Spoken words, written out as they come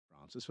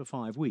Francis for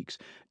 5 weeks,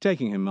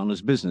 taking him on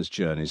his business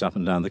journeys up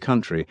and down the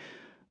country.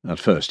 At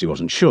first he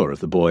wasn't sure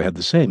if the boy had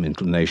the same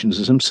inclinations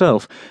as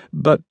himself,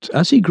 but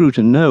as he grew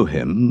to know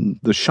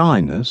him, the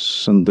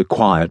shyness and the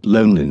quiet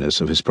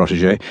loneliness of his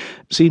protégé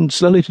seemed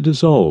slowly to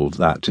dissolve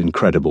that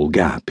incredible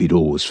gap he'd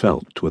always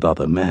felt with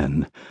other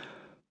men.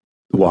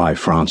 Why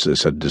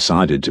Francis had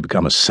decided to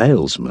become a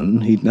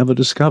salesman he'd never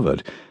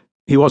discovered.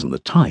 He wasn't the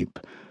type.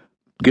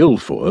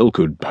 Guilfoyle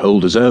could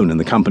hold his own in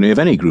the company of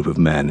any group of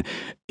men.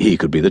 He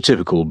could be the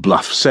typical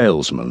bluff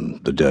salesman,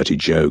 the dirty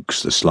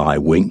jokes, the sly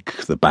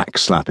wink, the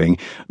backslapping,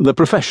 the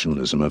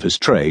professionalism of his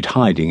trade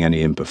hiding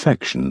any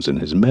imperfections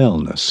in his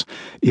maleness.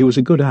 He was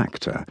a good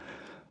actor.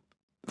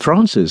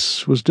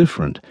 Francis was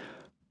different.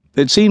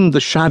 It seemed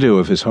the shadow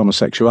of his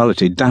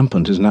homosexuality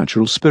dampened his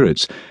natural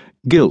spirits,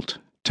 guilt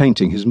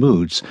tainting his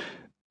moods.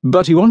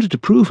 But he wanted to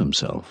prove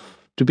himself,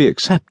 to be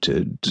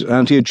accepted,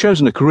 and he had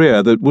chosen a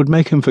career that would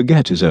make him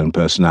forget his own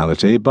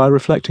personality by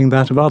reflecting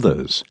that of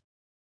others.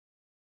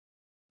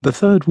 The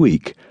third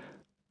week,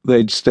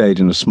 they'd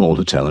stayed in a small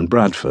hotel in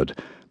Bradford.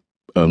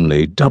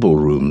 Only double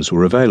rooms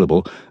were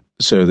available,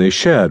 so they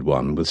shared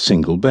one with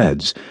single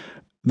beds.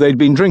 They'd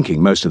been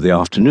drinking most of the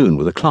afternoon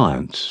with a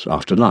client,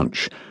 after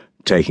lunch,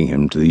 taking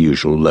him to the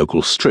usual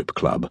local strip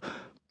club.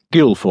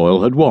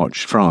 Guilfoyle had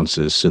watched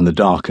Francis in the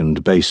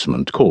darkened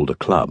basement, called a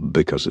club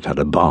because it had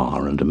a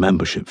bar and a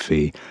membership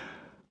fee.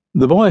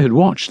 The boy had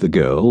watched the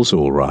girls,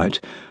 all right,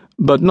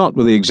 but not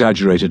with the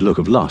exaggerated look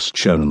of lust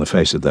shown on the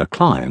face of their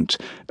client,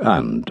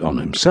 and on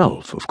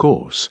himself, of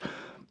course.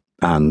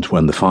 And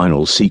when the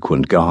final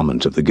sequined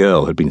garment of the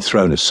girl had been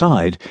thrown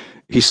aside,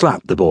 he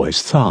slapped the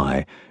boy's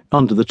thigh,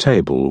 under the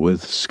table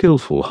with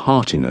skillful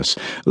heartiness,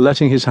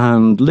 letting his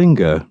hand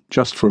linger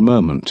just for a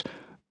moment,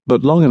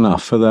 but long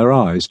enough for their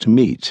eyes to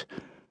meet.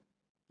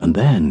 And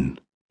then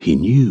he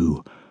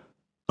knew.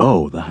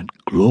 Oh, that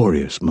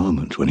glorious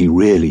moment when he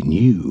really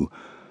knew.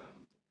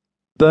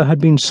 There had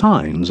been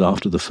signs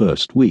after the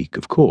first week,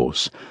 of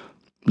course.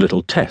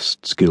 Little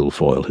tests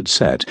Guilfoyle had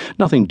set,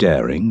 nothing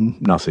daring,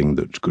 nothing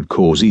that could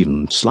cause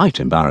even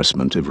slight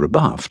embarrassment if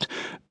rebuffed.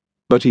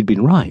 But he'd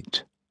been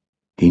right.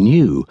 He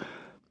knew.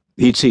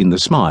 He'd seen the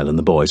smile in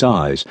the boy's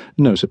eyes,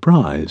 no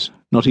surprise,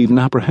 not even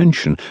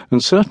apprehension,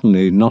 and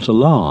certainly not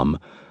alarm.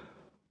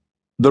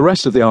 The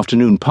rest of the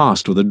afternoon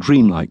passed with a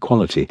dreamlike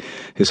quality.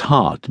 His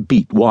heart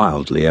beat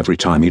wildly every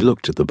time he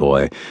looked at the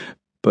boy,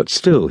 but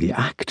still he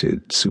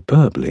acted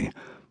superbly.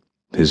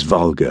 His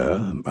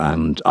vulgar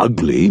and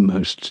ugly,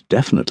 most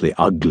definitely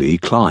ugly,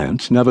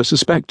 client never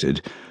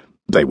suspected.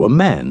 They were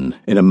men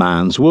in a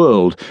man's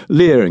world,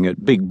 leering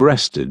at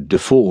big-breasted,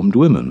 deformed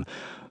women.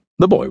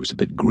 The boy was a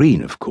bit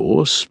green, of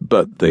course,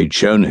 but they'd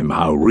shown him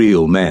how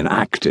real men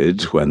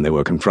acted when they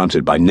were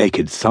confronted by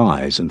naked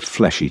thighs and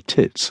fleshy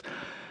tits.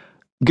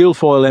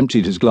 Guilfoyle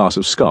emptied his glass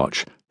of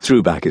scotch,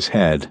 threw back his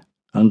head,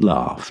 and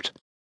laughed.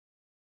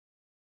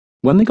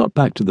 When they got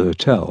back to the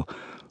hotel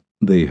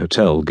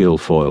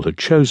Guilfoyle had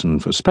chosen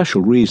for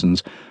special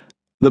reasons,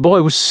 the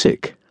boy was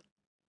sick.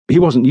 He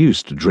wasn't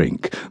used to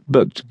drink,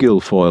 but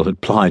Guilfoyle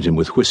had plied him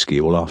with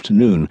whisky all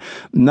afternoon.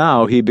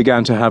 Now he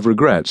began to have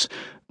regrets.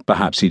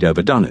 Perhaps he'd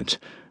overdone it.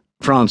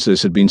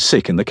 Francis had been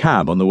sick in the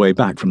cab on the way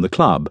back from the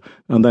club,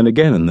 and then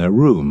again in their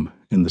room,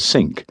 in the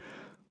sink.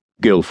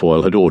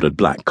 Guilfoyle had ordered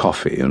black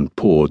coffee and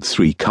poured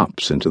 3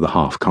 cups into the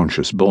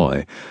half-conscious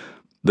boy.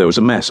 There was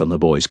a mess on the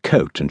boy's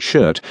coat and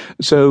shirt,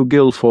 so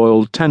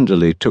Guilfoyle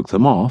tenderly took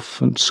them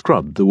off and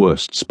scrubbed the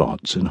worst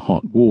spots in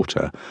hot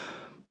water.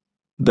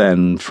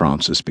 Then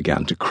Francis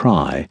began to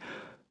cry.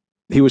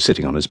 He was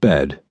sitting on his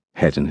bed,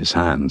 head in his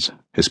hands,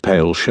 his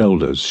pale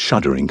shoulders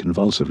shuddering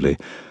convulsively.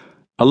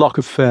 A lock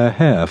of fair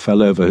hair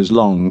fell over his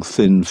long,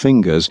 thin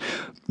fingers.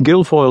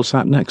 Guilfoyle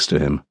sat next to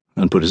him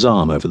and put his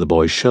arm over the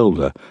boy's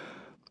shoulder.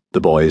 The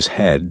boy's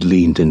head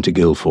leaned into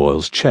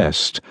Guilfoyle's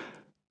chest,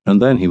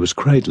 and then he was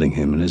cradling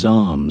him in his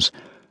arms.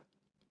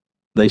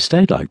 They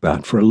stayed like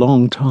that for a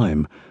long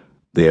time,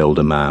 the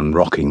older man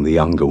rocking the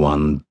younger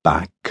one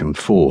back and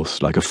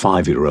forth like a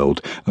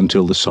 5-year-old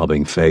until the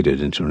sobbing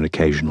faded into an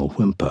occasional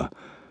whimper.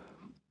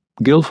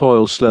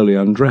 Guilfoyle slowly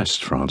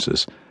undressed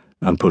Francis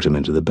and put him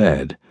into the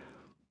bed.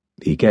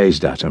 He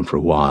gazed at him for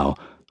a while,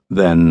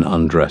 then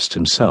undressed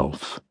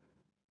himself.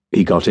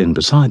 He got in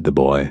beside the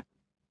boy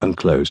and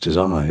closed his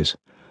eyes.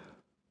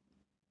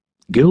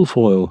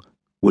 Guilfoyle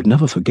would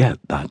never forget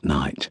that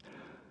night.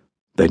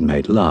 They'd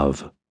made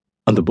love,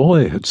 and the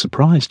boy had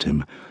surprised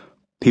him.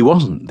 He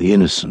wasn't the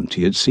innocent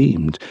he had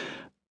seemed.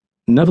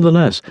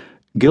 Nevertheless,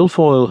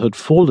 Guilfoyle had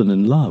fallen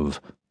in love.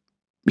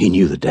 He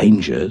knew the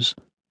dangers.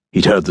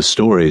 He'd heard the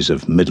stories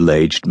of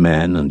middle-aged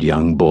men and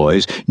young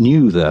boys,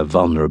 knew their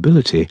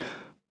vulnerability,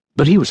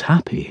 but he was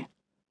happy.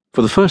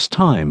 For the first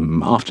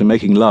time, after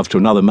making love to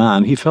another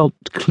man, he felt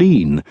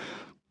clean.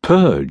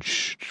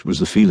 Purged was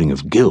the feeling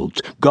of guilt.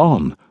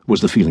 Gone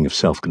was the feeling of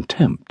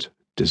self-contempt,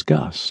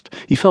 disgust.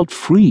 He felt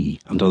free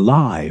and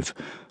alive,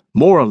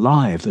 more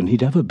alive than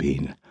he'd ever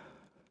been.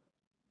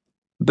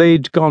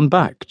 They'd gone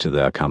back to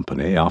their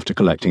company after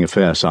collecting a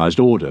fair-sized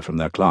order from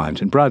their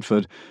client in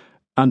Bradford,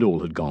 and all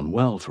had gone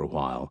well for a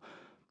while.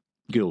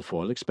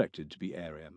 Guilfoyle expected to be area